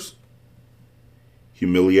suffers?"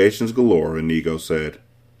 "Humiliations galore," Inigo said.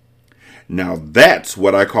 "Now that's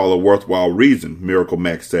what I call a worthwhile reason," Miracle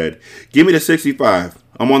Max said. "Give me the 65.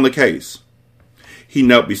 I'm on the case." He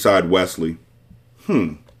knelt beside Wesley.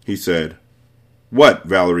 He said. "What?"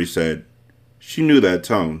 Valerie said. She knew that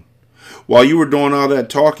tone. "While you were doing all that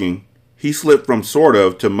talking, he slipped from sort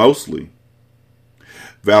of to mostly."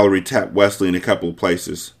 Valerie tapped Wesley in a couple of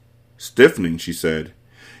places. "Stiffening," she said.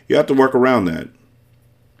 "You have to work around that."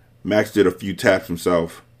 Max did a few taps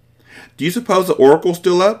himself. "Do you suppose the oracle's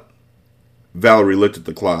still up?" Valerie looked at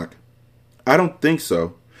the clock. "I don't think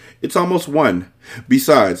so. It's almost 1.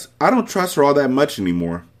 Besides, I don't trust her all that much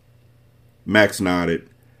anymore." Max nodded.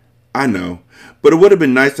 "I know, but it would have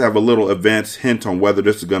been nice to have a little advance hint on whether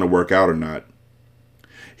this is going to work out or not."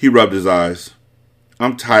 He rubbed his eyes.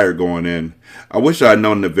 "I'm tired going in. I wish I had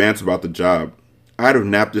known in advance about the job. I'd have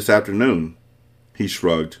napped this afternoon." He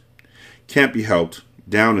shrugged. "Can't be helped.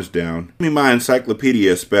 Down is down. Give me my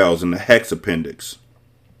encyclopedia of spells and the hex appendix."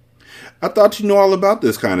 "I thought you knew all about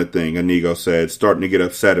this kind of thing," Inigo said, starting to get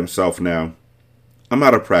upset himself now. "I'm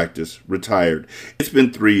out of practice. Retired. It's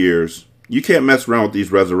been 3 years. You can't mess around with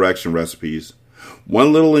these resurrection recipes.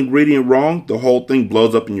 One little ingredient wrong, the whole thing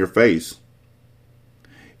blows up in your face."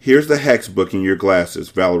 "Here's the hex book in your glasses,"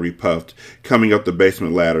 Valerie puffed, coming up the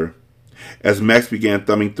basement ladder. As Max began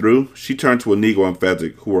thumbing through, she turned to Inigo and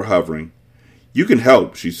Fezzik, who were hovering. "You can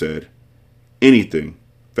help," she said. "Anything,"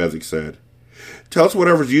 Fezzik said. "Tell us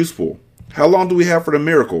whatever's useful. How long do we have for the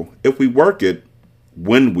miracle? If we work it..."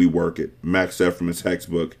 "When we work it," Max said from his hex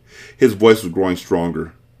book. His voice was growing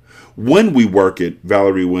stronger. "When we work it,"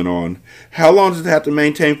 Valerie went on. "How long does it have to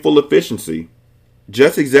maintain full efficiency?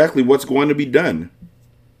 Just exactly what's going to be done?"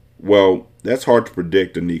 "Well, that's hard to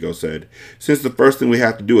predict," Inigo said, "since the first thing we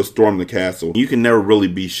have to do is storm the castle. You can never really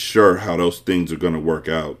be sure how those things are going to work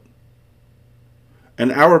out."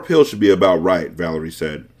 "An hour pill should be about right," Valerie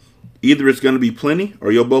said. "Either it's going to be plenty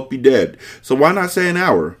or you'll both be dead, so why not say an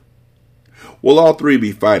hour?" "We'll all 3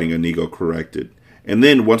 be fighting," Inigo corrected. "And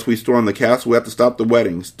then, once we storm the castle, we have to stop the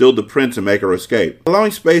wedding, steal the prince, and make our escape,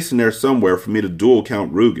 allowing space in there somewhere for me to duel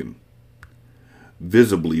Count Rugen."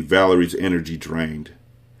 Visibly, Valerie's energy drained.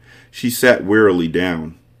 She sat wearily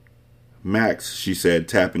down. "Max," she said,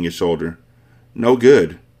 tapping his shoulder. "No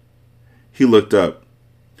good." He looked up.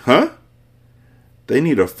 "Huh?" "They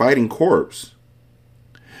need a fighting corpse."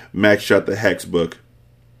 Max shut the hex book.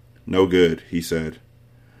 "No good," he said.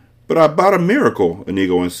 "But I bought a miracle,"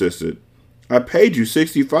 Inigo insisted. "I paid you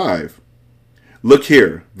 65. "Look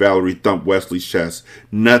here," Valerie thumped Wesley's chest.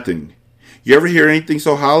 "Nothing. You ever hear anything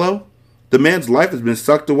so hollow? The man's life has been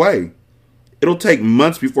sucked away. It'll take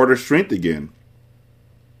months before there's strength again."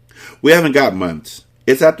 "We haven't got months.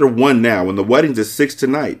 It's after 1 now, and the wedding's at 6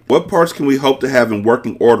 tonight. What parts can we hope to have in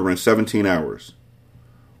working order in 17 hours?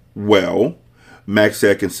 "Well," Max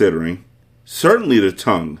said, considering, "certainly the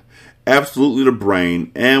tongue, absolutely the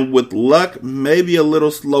brain, and with luck, maybe a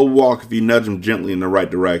little slow walk if you nudge him gently in the right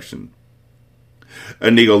direction."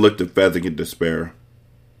 Inigo looked at Fezzik in despair.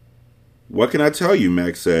 "What can I tell you?"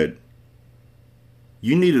 Max said.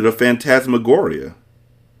 "You needed a phantasmagoria."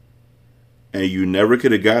 And you never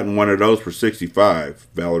could have gotten one of those for $65,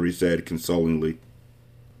 Valerie said consolingly.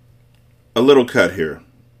 A little cut here.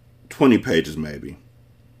 20 pages maybe.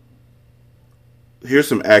 Here's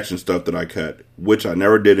some action stuff that I cut, which I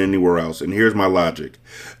never did anywhere else, and here's my logic.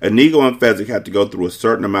 Inigo and Fezzik had to go through a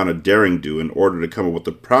certain amount of daring do in order to come up with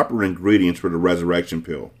the proper ingredients for the resurrection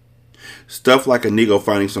pill. Stuff like Inigo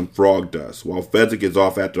finding some frog dust, while Fezzik is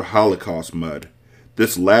off after Holocaust mud.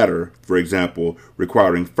 This latter, for example,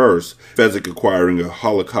 requiring first Fezzik acquiring a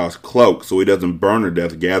Holocaust cloak so he doesn't burn to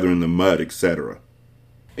death gathering the mud, etc.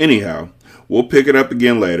 Anyhow, we'll pick it up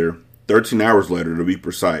again later, 13 hours later to be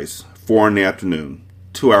precise, 4 in the afternoon,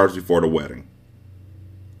 2 hours before the wedding.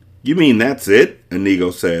 You mean that's it?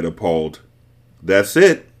 Inigo said, appalled. That's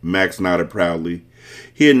it, Max nodded proudly.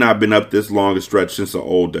 He had not been up this long a stretch since the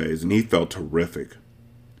old days, and he felt terrific.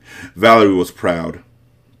 Valerie was proud.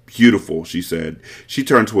 Beautiful, she said. She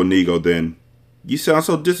turned to Inigo then. You sound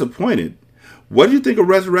so disappointed. What do you think a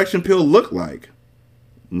resurrection pill looked like?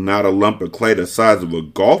 Not a lump of clay the size of a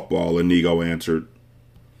golf ball, Inigo answered.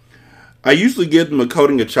 I usually give them a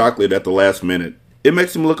coating of chocolate at the last minute. It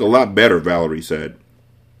makes them look a lot better, Valerie said.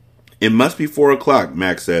 It must be 4 o'clock,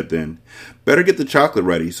 Max said then. Better get the chocolate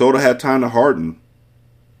ready so it'll have time to harden.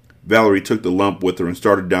 Valerie took the lump with her and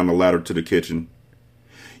started down the ladder to the kitchen.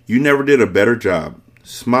 You never did a better job.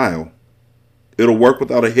 Smile. It'll work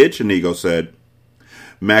without a hitch, Inigo said.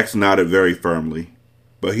 Max nodded very firmly,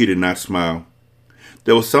 but he did not smile.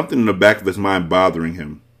 There was something in the back of his mind bothering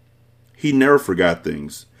him. He never forgot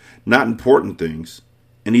things, not important things,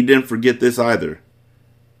 and he didn't forget this either.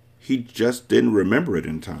 He just didn't remember it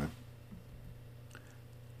in time.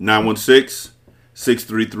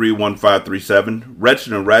 916-633-1537,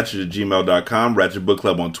 Wretched and Ratchet at gmail.com, Ratchet Book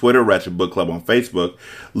Club on Twitter, Ratchet Book Club on Facebook.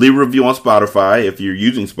 Leave a review on Spotify. If you're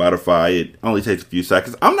using Spotify, it only takes a few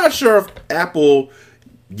seconds. I'm not sure if Apple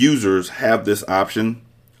users have this option.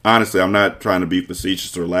 Honestly, I'm not trying to be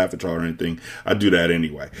facetious or laugh at y'all or anything. I do that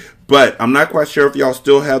anyway. But I'm not quite sure if y'all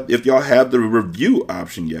have the review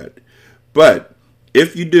option yet. But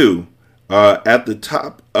if you do, at the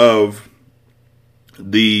top of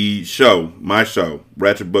the show, my show,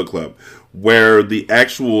 Ratchet Book Club, where the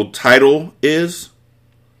actual title is,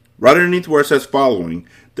 right underneath where it says following,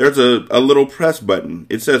 there's a little press button.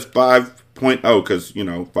 It says 5.0 because,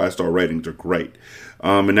 5-star ratings are great.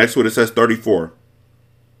 And next to it says 34.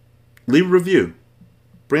 Leave a review.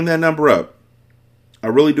 Bring that number up. I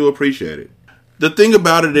really do appreciate it. The thing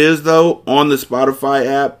about it is, though, on the Spotify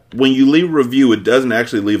app, when you leave a review, it doesn't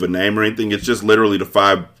actually leave a name or anything. It's just literally the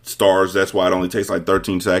 5 stars. That's why it only takes like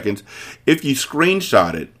 13 seconds. If you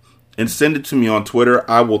screenshot it and send it to me on Twitter,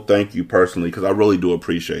 I will thank you personally because I really do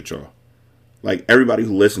appreciate y'all. Like, everybody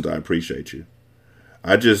who listens, I appreciate you.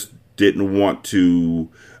 I just didn't want to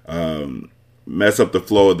mess up the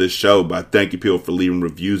flow of this show by thanking people for leaving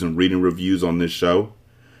reviews and reading reviews on this show.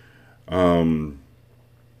 But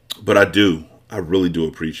I do. I really do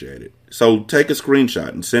appreciate it. So take a screenshot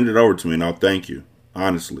and send it over to me and I'll thank you.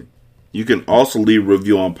 Honestly. You can also leave a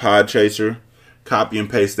review on Podchaser. Copy and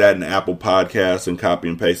paste that into Apple Podcasts and copy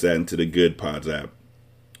and paste that into the Good Pods app.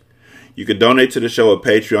 You can donate to the show at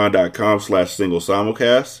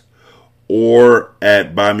patreon.com/singlesimulcast or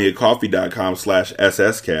at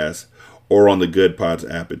buymeacoffee.com/sscast or on the Good Pods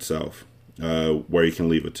app itself, where you can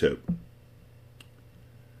leave a tip.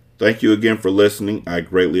 Thank you again for listening. I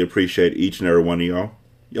greatly appreciate each and every one of y'all.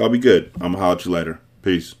 Y'all be good. I'm going to holler at you later.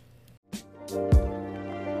 Peace.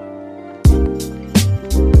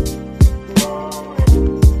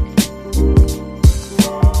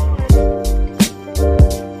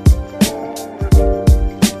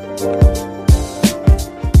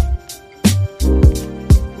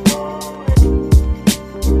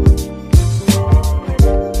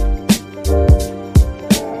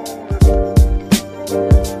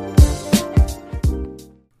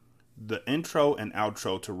 The intro and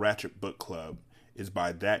outro to Ratchet Book Club is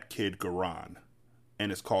by That Kid Garan,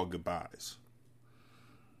 and it's called Goodbyes.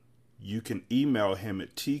 You can email him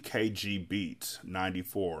at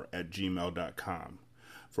tkgbeats94@gmail.com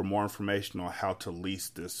for more information on how to lease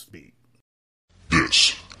this beat.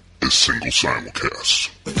 This is Single Simulcast.